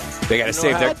expensive. They got to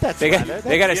save their. They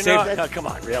got to save. No, come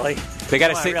on, really? They got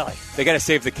to save. Really? They got to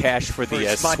save the cash for the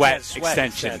sweat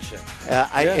extension.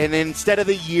 And instead of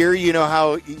the year, you know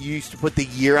how you used to put the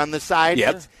year on the side.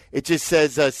 Yep. It just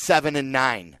says 7 and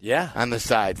 9. Yeah. On the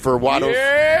side for Waddle's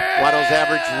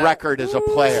average record as a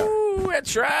player. Ooh,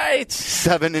 that's right.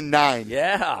 7 and 9.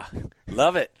 Yeah,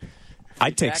 love it.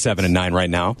 I'd take 7 and 9 right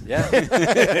now. Yeah.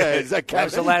 Is that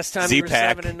was the last time you were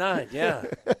 7 and 9. Yeah.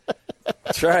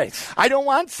 That's right. I don't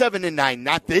want 7 and 9.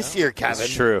 Not this year, Kevin.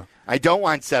 That's true. I don't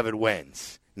want 7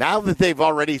 wins. Now that they've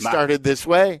already started this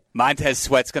way. Montez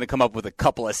Sweat's going to come up with a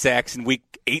couple of sacks in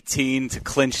Week 18 to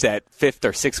clinch that 5th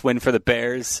or 6th win for the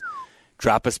Bears.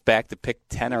 Drop us back to pick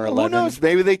 10 or 11. Who knows?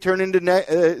 Maybe they turn into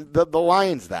the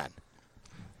Lions then.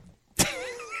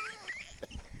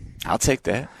 I'll take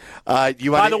that. By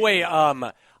the way,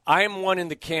 I am one in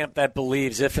the camp that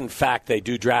believes if, in fact, they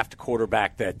do draft a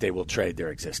quarterback, that they will trade their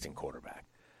existing quarterback.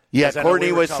 Yeah,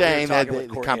 Courtney was saying that the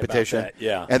competition.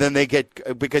 Yeah. And then they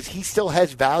get – because he still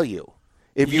has value.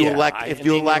 If you elect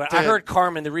 – I heard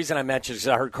Carmen – the reason I mentioned is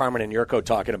I heard Carmen and Yurko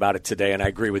talking about it today, and I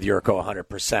agree with Yurko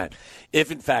 100%.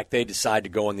 If, in fact, they decide to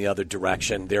go in the other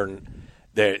direction,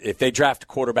 if they draft a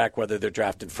quarterback, whether they're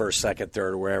drafted first, second,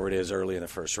 third, or wherever it is early in the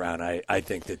first round, I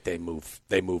think that they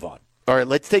move on. All right,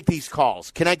 let's take these calls.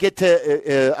 Can I get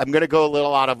to I'm going to go a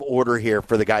little out of order here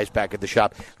for the guys back at the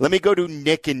shop. Let me go to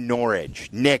Nick in Norwich.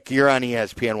 Nick, you're on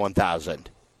ESPN 1000.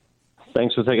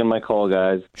 Thanks for taking my call,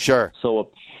 guys. Sure.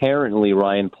 So apparently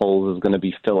Ryan Poles is going to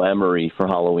be Phil Emery for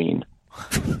Halloween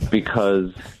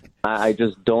because I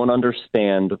just don't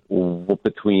understand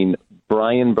between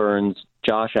Brian Burns,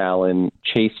 Josh Allen,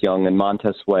 Chase Young, and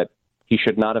Montez Sweat, he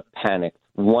should not have panicked.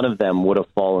 One of them would have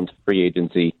fallen to free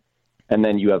agency. And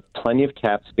then you have plenty of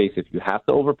cap space. If you have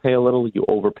to overpay a little, you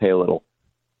overpay a little.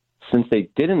 Since they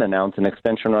didn't announce an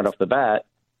extension right off the bat,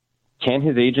 can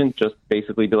his agent just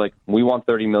basically be like, we want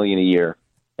 $30 million a year,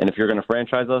 and if you're going to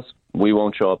franchise us, we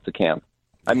won't show up to camp?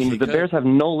 I mean, the Bears have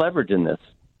no leverage in this.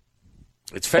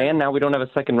 It's fair. And now we don't have a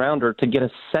second rounder to get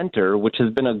a center, which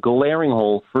has been a glaring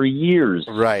hole for years.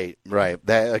 Right.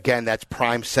 That's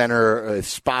prime center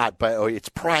spot, but it's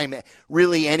prime,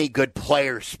 really any good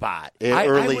player spot,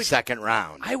 second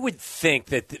round. I would think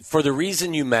that for the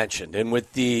reason you mentioned, and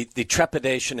with the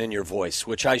trepidation in your voice,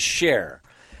 which I share,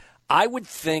 I would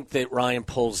think that Ryan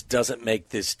Poles doesn't make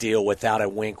this deal without a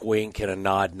wink and a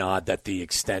nod that the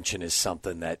extension is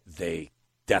something that they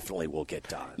definitely will get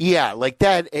done. Yeah, like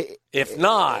that. If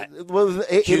not,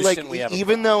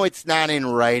 even though it's not in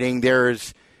writing,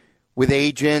 there's with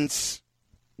agents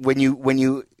when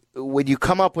you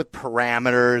come up with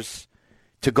parameters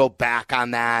to go back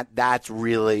on that's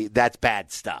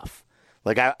bad stuff.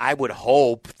 Like I would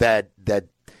hope that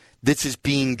this is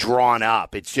being drawn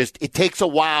up. It's just, it takes a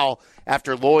while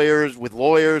after lawyers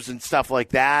and stuff like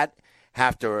that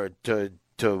have to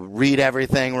read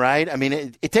everything, right? I mean,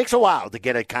 it takes a while to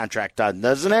get a contract done,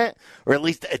 doesn't it? Or at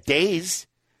least days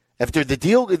after the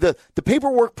deal. The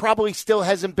paperwork probably still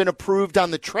hasn't been approved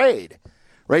on the trade,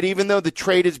 right? Even though the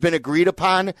trade has been agreed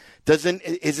upon,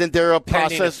 isn't there a process?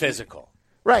 Pending the physical.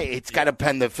 Right, it's got to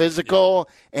pen the physical,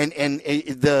 and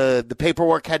the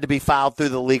paperwork had to be filed through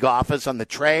the league office on the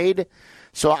trade.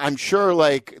 So I'm sure,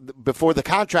 like, before the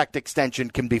contract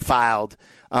extension can be filed,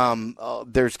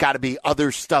 there's got to be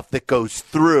other stuff that goes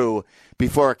through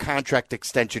before a contract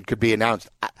extension could be announced.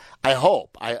 I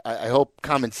hope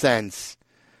common sense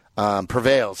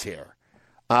prevails here.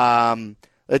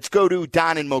 Let's go to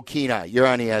Don in Mokina. You're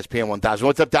on ESPN 1000.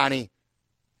 What's up, Donnie?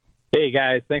 Hey,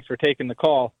 guys. Thanks for taking the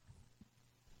call.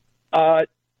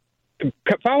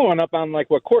 Following up on like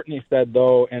what Courtney said,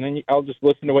 though, and then I'll just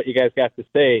listen to what you guys got to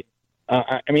say.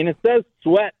 I mean, it says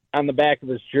Sweat on the back of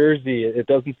his jersey. It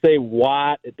doesn't say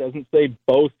Watt. It doesn't say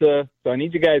Bosa. So I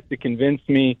need you guys to convince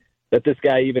me that this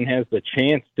guy even has the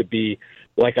chance to be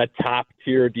like a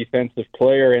top-tier defensive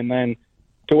player. And then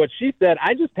to what she said,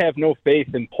 I just have no faith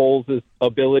in Poles'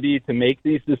 ability to make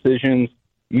these decisions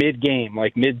mid-game,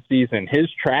 like mid-season. His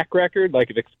track record, like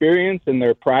of experience in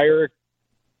their prior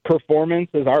performance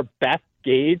is our best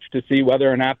gauge to see whether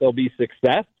or not there'll be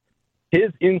success.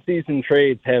 His in-season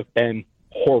trades have been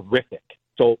horrific.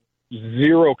 So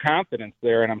zero confidence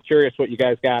there, and I'm curious what you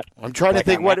guys got. I'm trying to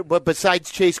think what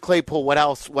besides Chase Claypool, what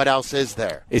else is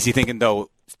there? Is he thinking, though,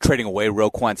 trading away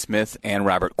Roquan Smith and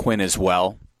Robert Quinn as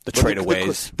well? The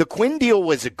tradeaways. The Quinn deal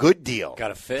was a good deal. Got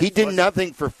a fit. He did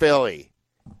nothing for Philly,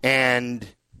 and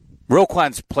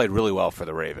Roquan's played really well for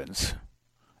the Ravens.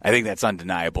 I think that's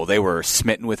undeniable. They were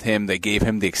smitten with him. They gave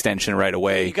him the extension right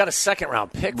away. You got a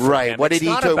second-round pick for right. him. What did he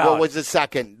do? What was the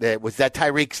second? Was that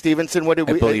Tyreek Stevenson? I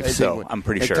believe so. I'm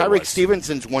pretty sure Tyreek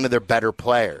Stevenson's one of their better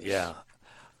players. Yeah.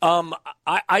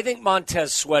 I think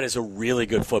Montez Sweat is a really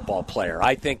good football player.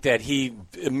 I think that he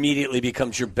immediately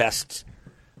becomes your best,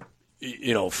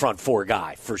 front four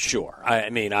guy for sure.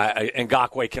 I mean,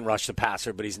 Ngakoue can rush the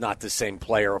passer, but he's not the same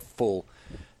player full –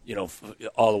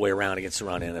 all the way around against the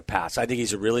run and the pass. I think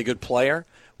he's a really good player.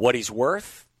 What he's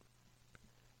worth?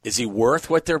 Is he worth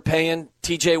what they're paying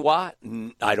T.J. Watt?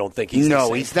 I don't think he's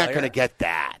No, he's not going to get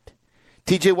that.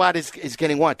 T.J. Watt is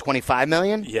getting what, $25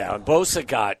 million? Yeah, and Bosa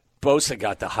got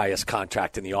the highest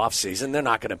contract in the offseason. They're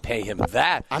not going to pay him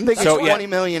that. I'm thinking $20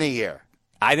 million a year.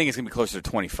 I think it's going to be closer to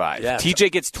 25. Yeah,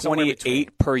 T.J. gets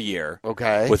 28 per year.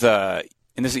 Okay. With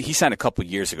he signed a couple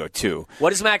years ago, too. What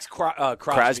does Max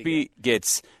Crosby get?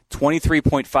 Gets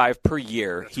 $23.5 per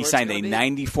year. He signed a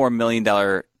 $94 million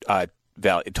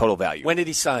total value. When did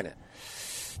he sign it?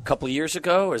 A couple of years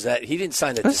ago? Or is that he didn't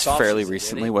sign it this offseason? Fairly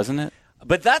recently, wasn't it?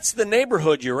 But that's the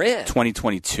neighborhood you're in.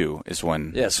 2022 is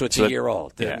when. Yeah, so it's a year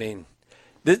old. Yeah. I mean,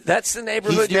 that's the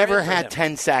neighborhood. He's never had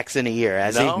 10 sacks in a year,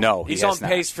 has he? No, he's on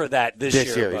pace for that this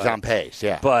year. He's on pace,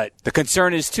 yeah. But the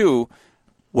concern is, too,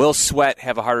 will Sweat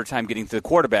have a harder time getting to the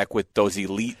quarterback with those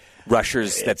elite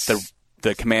rushers that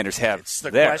the Commanders have? It's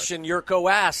the question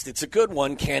Yurko asked. It's a good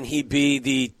one. Can he be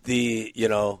the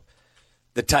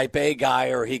type A guy,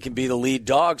 or he can be the lead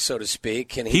dog, so to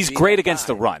speak? He's great against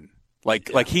the run.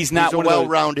 Like he's not a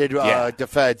well-rounded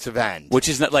defensive end, which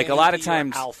is not, like a lot of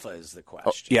times. Alpha is the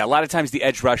question. A lot of times the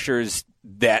edge rushers,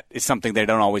 that is something they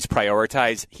don't always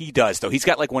prioritize. He does, though. He's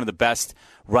got like one of the best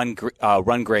run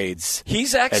grades.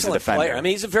 He's an excellent player. I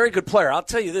mean, he's a very good player. I'll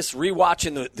tell you this: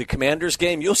 rewatching the Commanders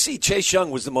game, you'll see Chase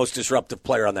Young was the most disruptive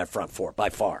player on that front four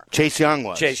by far. Chase Young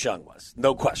was,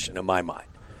 no question in my mind.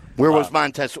 Where was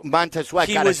Montez Sweat?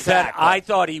 He was better. I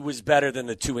thought he was better than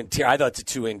the two interior. I thought the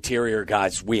two interior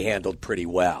guys we handled pretty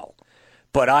well.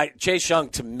 But Chase Young,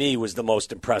 to me, was the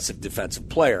most impressive defensive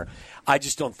player. I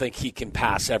just don't think he can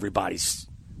pass everybody's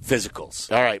physicals.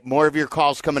 All right, more of your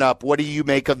calls coming up. What do you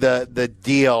make of the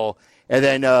deal? And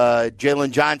then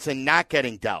Jalen Johnson not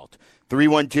getting dealt.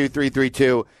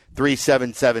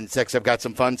 312-332-3776. I've got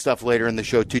some fun stuff later in the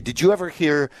show, too. Did you ever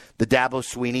hear the Dabo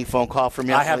Sweeney phone call from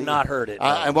yesterday? I have not heard it. No.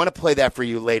 I want to play that for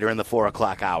you later in the 4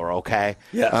 o'clock hour, okay?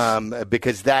 Yes.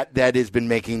 Because that has been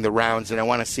making the rounds, and I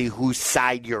want to see whose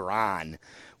side you're on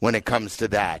when it comes to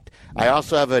that. I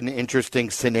also have an interesting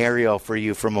scenario for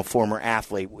you from a former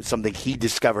athlete, something he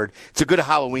discovered. It's a good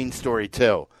Halloween story,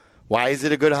 too. Why is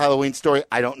it a good Halloween story?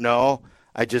 I don't know.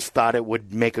 I just thought it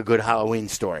would make a good Halloween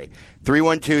story.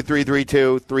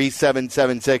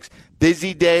 312-332-3776.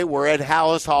 Busy day. We're at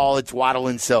Hallis Hall. It's Waddle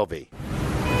and Silvy.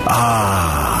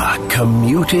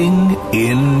 Commuting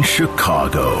in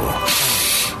Chicago.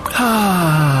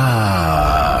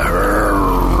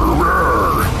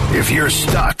 If you're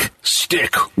stuck,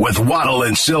 Stick with Waddle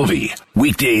and Silvy.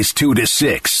 Weekdays 2 to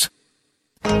 6.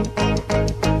 A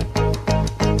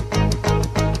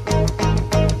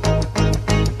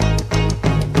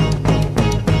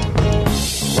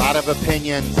lot of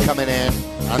opinions coming in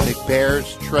on the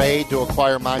Bears trade to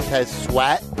acquire Montez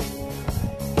Sweat.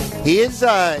 He's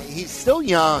still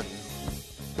young.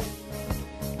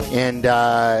 And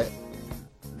the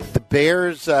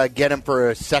Bears get him for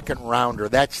a second rounder.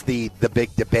 That's the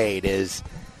big debate is,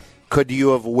 could you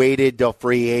have waited till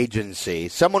free agency?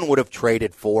 Someone would have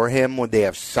traded for him. Would they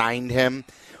have signed him?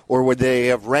 Or would they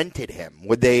have rented him?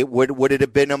 Would it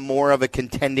have been more of a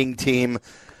contending team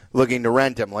looking to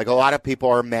rent him? Like a lot of people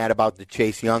are mad about the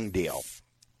Chase Young deal.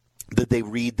 Did they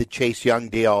read the Chase Young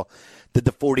deal? Did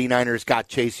the 49ers got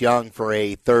Chase Young for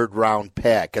a third-round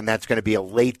pick? And that's going to be a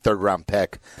late third-round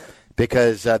pick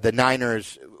because the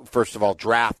Niners, first of all,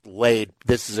 draft late.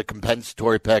 This is a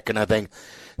compensatory pick, and I think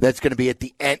that's going to be at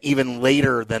the end, even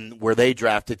later than where they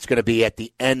draft. It's going to be at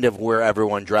the end of where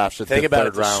everyone drafts at the third round. Think about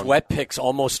it. The Sweat pick's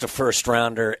almost a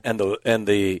first-rounder, and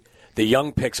the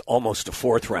Young pick's almost a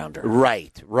fourth-rounder.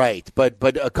 Right.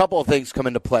 But a couple of things come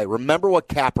into play. Remember what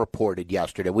Cap reported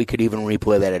yesterday. We could even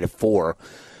replay that at 4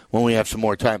 when we have some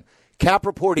more time. Cap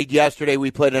reported yesterday,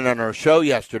 we played it on our show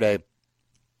yesterday,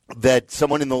 that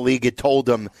someone in the league had told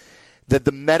him that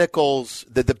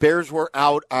the Bears were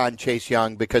out on Chase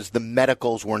Young because the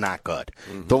medicals were not good,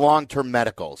 the long-term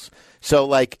medicals. So,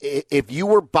 like, if you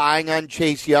were buying on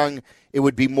Chase Young, it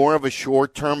would be more of a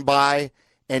short-term buy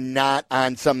and not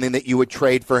on something that you would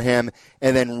trade for him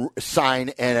and then sign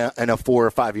in a 4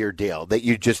 or 5 year deal that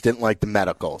you just didn't like the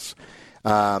medicals.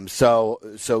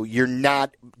 So you're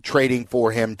not trading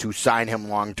for him to sign him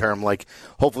long-term, like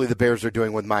hopefully the Bears are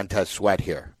doing with Montez Sweat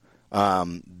here.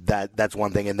 That's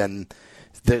one thing. And then,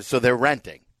 so they're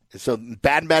renting. So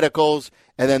bad medicals,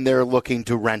 and then they're looking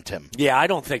to rent him. Yeah, I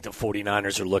don't think the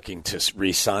 49ers are looking to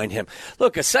re-sign him.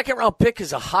 Look, a second-round pick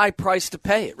is a high price to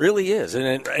pay. It really is.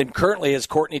 And currently, as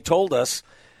Courtney told us,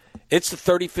 it's the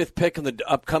 35th pick in the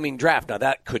upcoming draft. Now,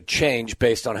 that could change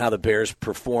based on how the Bears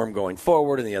perform going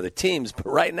forward and the other teams. But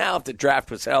right now, if the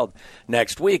draft was held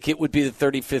next week, it would be the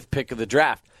 35th pick of the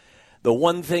draft. The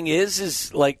one thing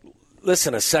is like,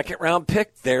 listen, a second-round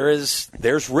pick, there's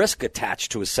risk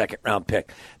attached to a second-round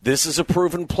pick. This is a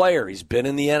proven player. He's been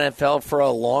in the NFL for a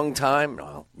long time,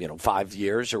 5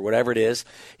 years or whatever it is.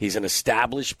 He's an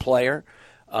established player.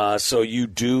 So you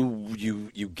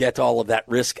get all of that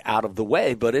risk out of the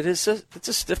way, but it's a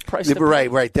stiff price to pay.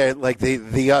 Right. Like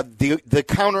the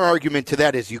counter argument to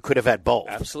that is you could have had both.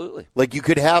 Absolutely. Like you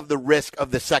could have the risk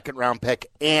of the second-round pick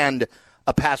and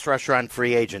a pass rusher on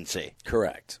free agency.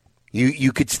 Correct.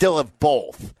 You could still have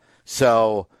both.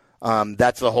 So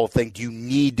that's the whole thing. Do you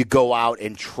need to go out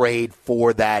and trade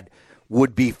for that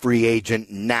would-be free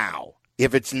agent now?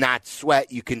 If it's not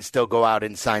Sweat, you can still go out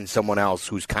and sign someone else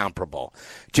who's comparable.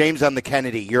 James on the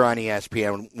Kennedy, you're on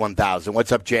ESPN 1000.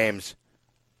 What's up, James?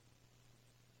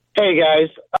 Hey, guys.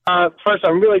 First,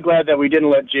 I'm really glad that we didn't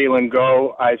let Jalen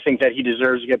go. I think that he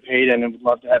deserves to get paid, and I would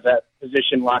love to have that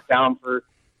position locked down for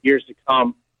years to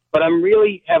come. But I'm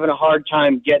really having a hard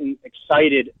time getting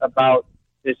excited about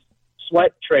this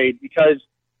Sweat trade because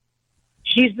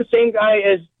he's the same guy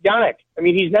as Yannick. I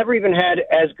mean, he's never even had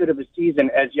as good of a season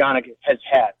as Yannick has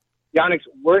had. Yannick's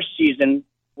worst season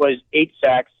was 8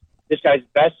 sacks. This guy's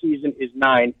best season is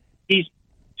 9. He's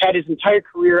had his entire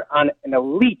career on an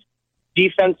elite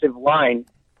defensive line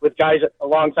with guys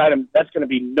alongside him. That's going to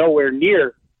be nowhere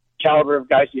near the caliber of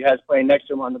guys he has playing next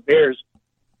to him on the Bears.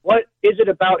 What is it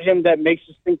about him that makes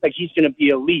us think that he's going to be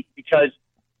elite? Because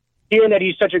hearing that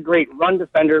he's such a great run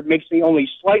defender makes me only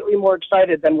slightly more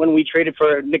excited than when we traded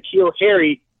for N'Keal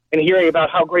Harry and hearing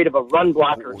about how great of a run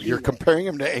blocker You're comparing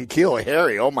him to N'Keal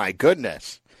Harry. Oh, my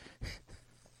goodness.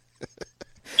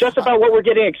 Just about what we're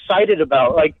getting excited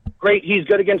about. Like, great, he's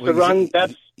good against the run.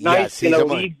 That's nice in a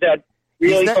league that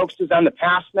really focuses on the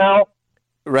pass now.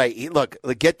 Right. Look,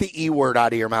 get the E word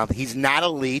out of your mouth. He's not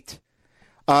elite,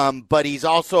 but he's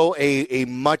also a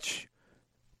much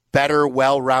better,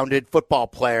 well-rounded football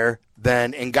player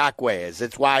than Ngakoue is.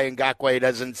 It's why Ngakoue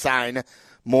doesn't sign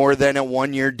more than a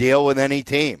 1-year deal with any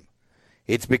team.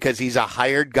 It's because he's a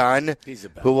hired gun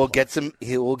who will get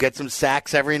some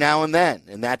sacks every now and then,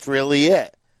 and that's really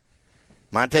it.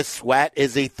 Montez Sweat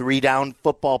is a 3-down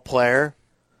football player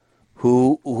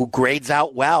who grades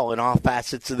out well in all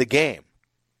facets of the game.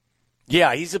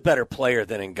 Yeah, he's a better player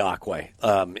than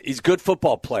Ngakoue. He's a good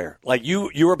football player. Like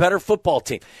you're a better football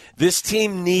team. This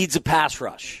team needs a pass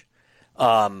rush.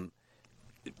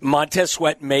 Montez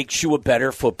Sweat makes you a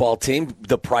better football team.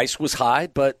 The price was high,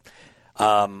 but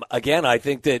Again, I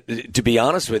think that, to be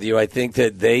honest with you, I think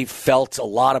that they felt a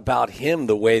lot about him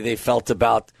the way they felt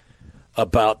about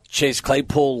Chase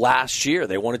Claypool last year.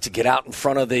 They wanted to get out in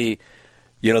front of the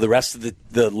rest of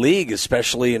the league,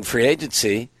 especially in free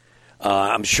agency.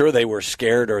 I'm sure they were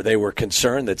scared or they were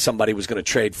concerned that somebody was going to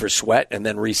trade for Sweat and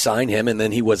then re-sign him, and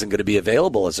then he wasn't going to be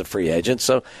available as a free agent.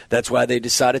 So that's why they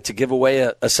decided to give away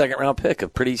a second-round pick, a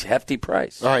pretty hefty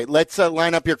price. All right, let's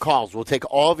line up your calls. We'll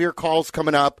take all of your calls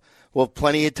coming up. We'll have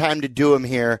plenty of time to do them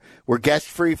here. We're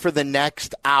guest-free for the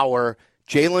next hour.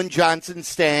 Jalen Johnson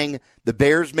staying. The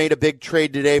Bears made a big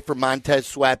trade today for Montez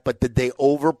Sweat, but did they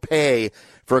overpay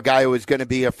for a guy who was going to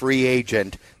be a free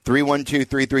agent?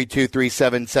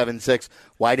 312-332-3776.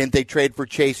 Why didn't they trade for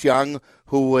Chase Young,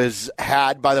 who was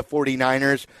had by the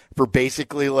 49ers for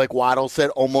basically, like Waddle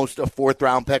said, almost a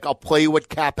fourth-round pick? I'll play you what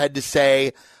Cap had to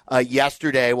say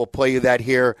yesterday. We'll play you that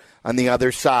here on the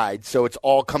other side. So it's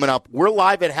all coming up. We're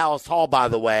live at Hallis Hall, by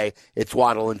the way. It's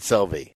Waddle and Silvy.